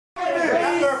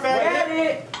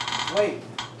Wait.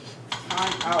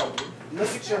 Time out. Look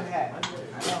at your hat.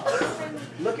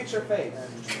 Look at your face.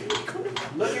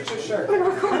 Look at your shirt.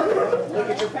 Look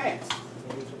at your pants.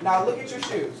 Now look at your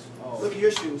shoes. Look at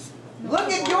your shoes.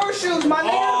 Look at your shoes, my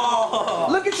nigga.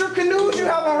 Look at your canoes you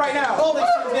have on right now. Hold it,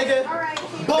 nigga. All right.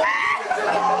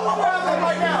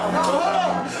 Right now. Hold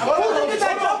on. Who did you get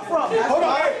that joke from? Hold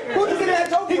on. Who did you get that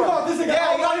joke from? He called this again.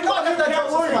 Yeah, he called that joke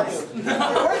from.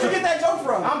 Where'd you get that joke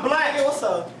from? I'm black. Hey, what's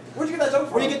up? Where'd you get that joke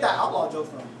from? Where you get that outlaw joke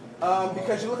from?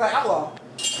 Because you look like Outlaw.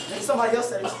 Maybe somebody else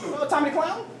said it. Tommy the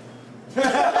Clown?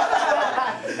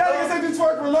 That nigga said you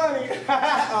twerk for money.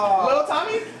 Little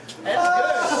Tommy?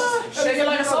 That's good. Shake it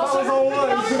like a salsa. He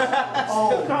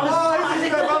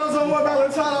said Battles on One, Battle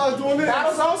of China, I was doing this.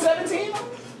 Battles on 17?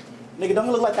 Nigga, don't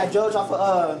he look like that judge off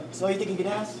of, So You Think You Can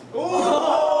Dance?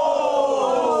 Whoa!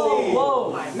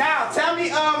 Now, tell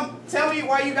me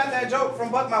why you got that joke from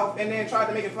Buckmouth and then tried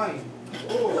to make it funny.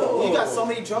 Ooh. You got so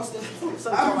many jokes.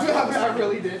 I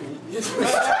really didn't. I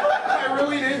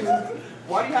really didn't.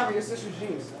 Why do you have your sister's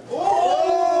jeans?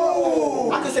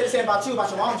 Oh! I could say the same about you, about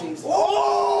your mom's jeans.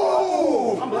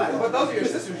 Oh! I'm black. But those are your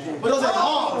sister's jeans. But those are your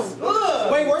mom's.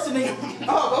 Way worse than nigga.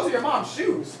 Oh, those are your mom's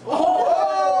shoes. Oh!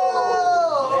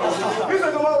 He's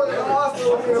like the one with the monster.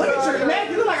 Look at your neck.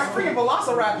 You look like a freaking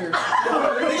velociraptor. You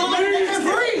look like you can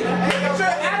breathe. Hey, get your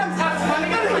Adam's apple, my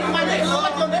nigga. My neck look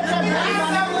like your neck. Your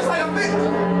Adam's apple looks like a big...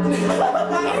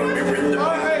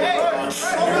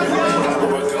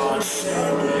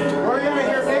 Where you at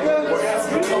here, nigga?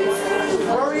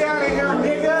 Where we at here,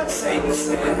 nigga?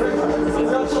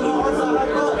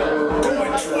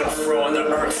 Going to and fro on the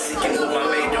earth, seeking who I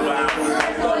may devour.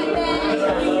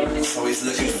 So he's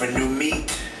looking for new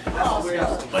meat,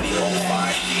 but he won't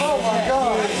find me. Oh my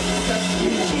God.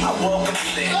 I welcome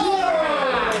you then.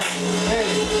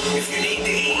 If you need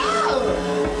to eat,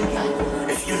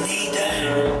 if you need that,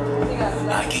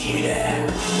 I'll give you that.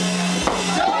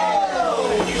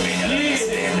 You may not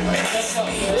understand the man's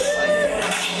speech.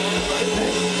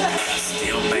 I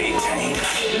still maintain.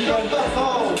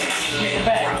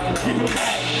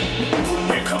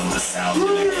 Here comes the sound of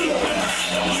the kingdom.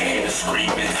 Don't hear the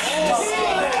screaming. It's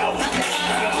loud.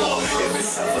 If it's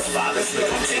self-father's, we're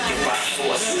gonna take it by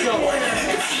force. If you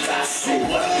got so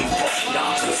what we both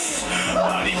knockers.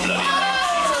 Bloody,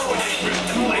 when they rip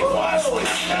them likewise when I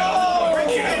fell.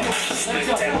 Split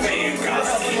that man,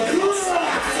 Carson.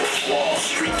 Wall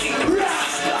streaking the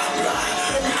blast.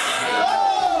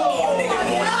 Nigga,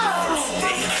 morning, the first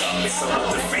day coming. So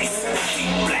with the face and the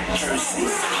deep black jersey.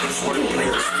 It's what it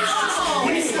plays vicious.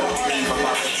 When he spoke to Eve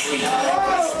about the tree. When he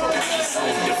spoke to his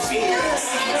own defeat.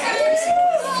 See what happens, he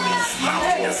flees.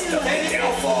 Mountain and stuff and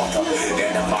downfall.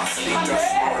 Then the monster does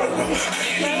swirl. Man,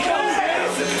 he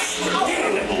has a script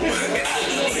animal.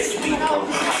 And his people. I'm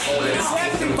holding his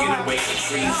teeth and get away from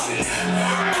treason.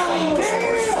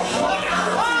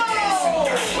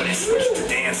 But it switched to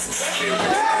dancing spirit.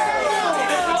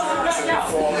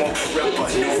 Form on the ripper,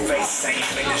 new face, same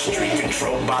industry,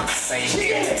 controlled by the same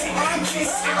entity. She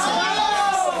said to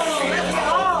me,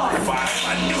 revive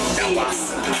my new now I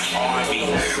salute army.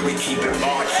 We keep it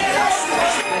marching.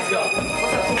 Let's go.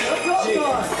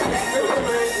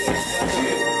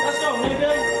 Let's go,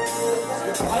 nigga.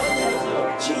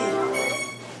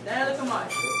 Now look at my.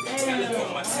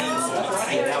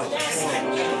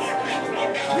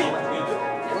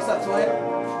 What's up, twin?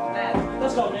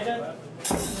 Let's go, nigga.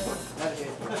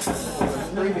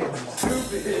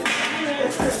 Stupid.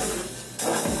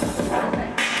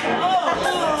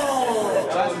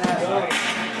 That's nasty.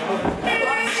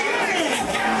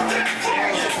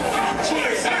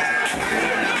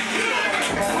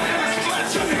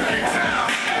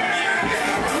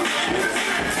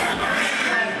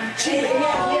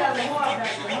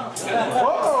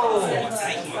 Whoa!